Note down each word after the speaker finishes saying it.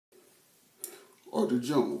Arthur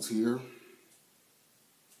Jones here.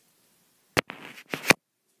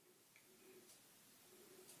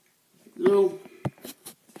 You know,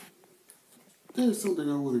 there's something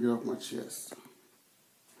I want to get off my chest.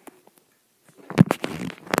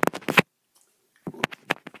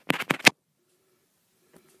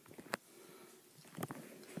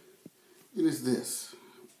 It is this,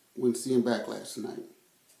 when seeing Backlash tonight.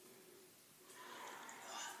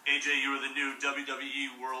 AJ, you were the new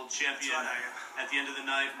WWE World Champion. That's right, At the end of the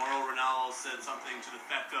night, Mauro Ranallo said something to the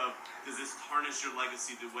effect of, does this tarnish your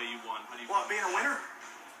legacy the way you won? How do you What, being a winner?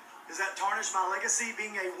 Does that tarnish my legacy,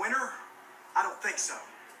 being a winner? I don't think so.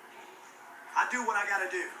 I do what I got to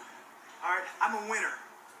do. All right? I'm a winner.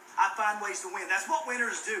 I find ways to win. That's what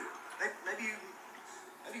winners do. Maybe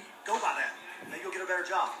go by that. Maybe you'll get a better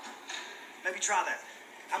job. Maybe try that.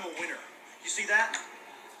 I'm a winner. You see that?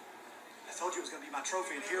 I told you it was going to be my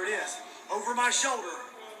trophy, and here it is. Over my shoulder.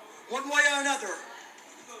 One way or another,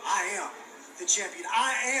 I am the champion.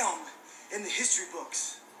 I am in the history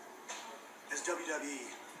books as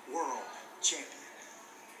WWE World Champion.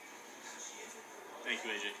 Thank you,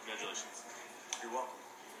 AJ. Congratulations. You're welcome.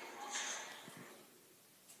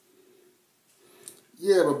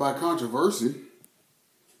 Yeah, but by controversy,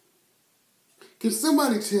 can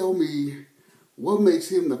somebody tell me what makes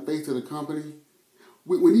him the face of the company?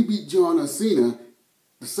 When he beat John Cena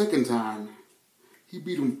the second time, he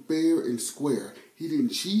beat him fair and square. He didn't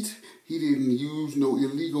cheat. He didn't use no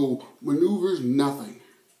illegal maneuvers, nothing.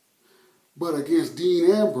 But against Dean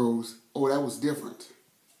Ambrose, oh, that was different.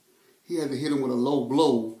 He had to hit him with a low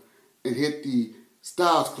blow and hit the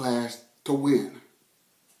Styles Clash to win.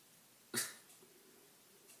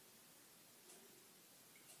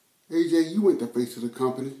 AJ, you ain't the face of the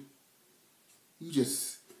company. You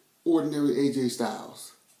just ordinary AJ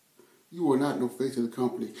Styles. You are not no face of the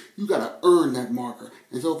company. You got to earn that marker.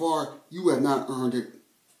 And so far, you have not earned it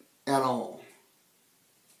at all.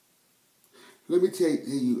 Let me tell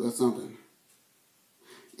you something.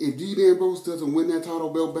 If Dean Ambrose doesn't win that title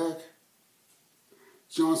belt back,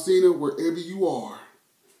 John Cena, wherever you are,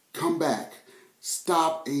 come back.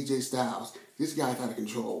 Stop AJ Styles. This guy's out of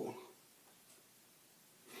control.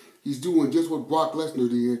 He's doing just what Brock Lesnar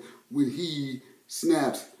did when he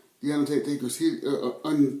snapped The Undertaker's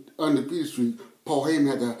undefeated streak. Paul Heyman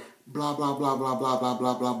had to blah, blah, blah, blah, blah, blah,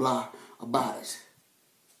 blah, blah, blah about it.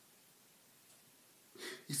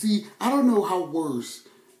 You see, I don't know how worse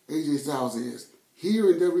AJ Styles is.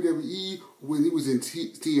 Here in WWE, when he was in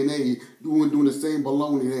TNA, doing the same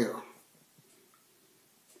baloney there.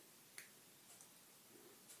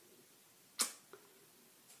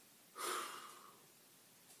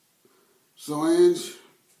 So, Ange,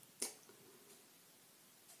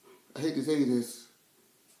 I hate to say this,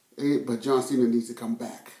 but John Cena needs to come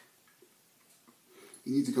back.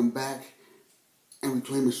 He needs to come back and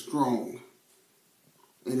reclaim it strong.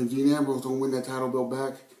 And if Dean Ambrose don't win that title belt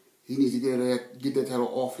back, he needs to get that title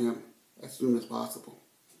off him as soon as possible.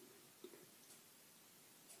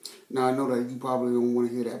 Now, I know that you probably don't want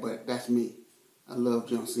to hear that, but that's me. I love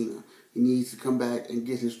John Cena. He needs to come back and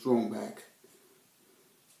get his strong back.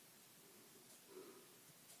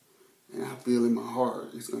 And I feel in my heart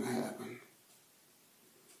it's going to happen.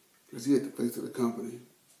 Because he at the face of the company.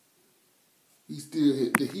 He still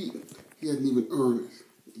hit the heat. He hasn't even earned it.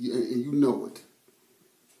 And you know it.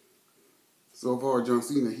 So far, John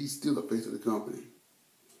Cena, he's still the face of the company.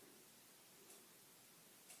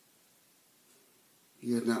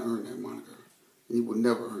 He has not earned that moniker. And he will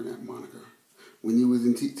never earn that moniker. When he was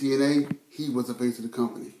in TNA, he was the face of the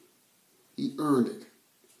company. He earned it.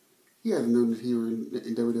 He hasn't earned it here in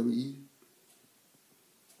WWE.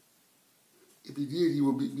 If he did, he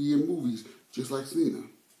would be in movies just like Cena.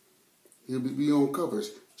 He would be on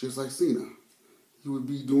covers just like Cena. He would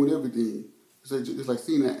be doing everything just like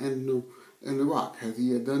Cena and The Rock. Has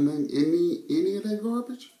he done any of that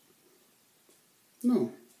garbage?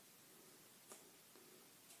 No.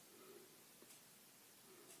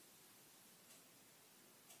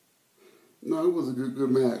 No, it was a good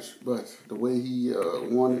match, but the way he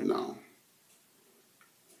won it, no.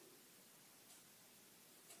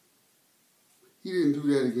 He didn't do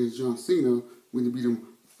that against John Cena when he beat him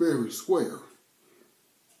fair and square.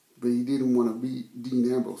 But he didn't want to beat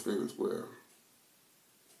Dean Ambrose fair and square.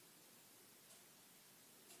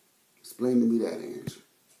 Explain to me that, Ange.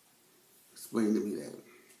 Explain to me that.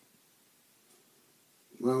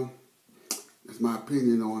 Well, that's my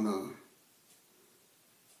opinion on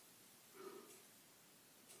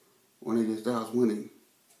AJ Styles winning.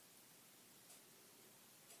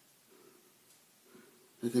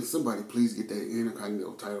 And can somebody please get that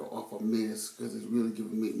Intercontinental title off of Miz, because it's really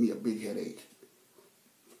giving me a big headache.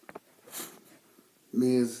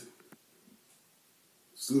 Miz,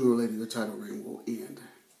 sooner or later your title reign will end.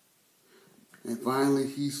 And finally,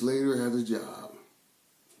 Heath Slater has a job.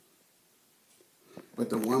 But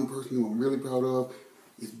the one person who I'm really proud of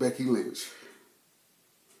is Becky Lynch.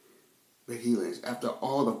 Becky Lynch. After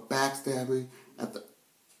all the backstabbing, after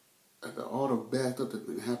all the bad stuff that's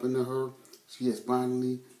been happening to her, she has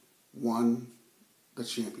finally won the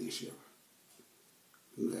championship.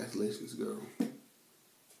 Congratulations, girl.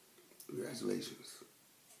 Congratulations.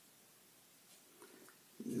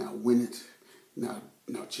 Now win it. Now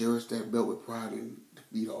cherish that belt with pride and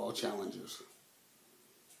defeat all challengers.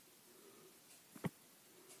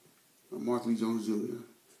 I'm Mark Lee Jones Jr. and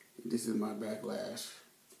this is my Backlash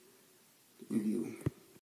review.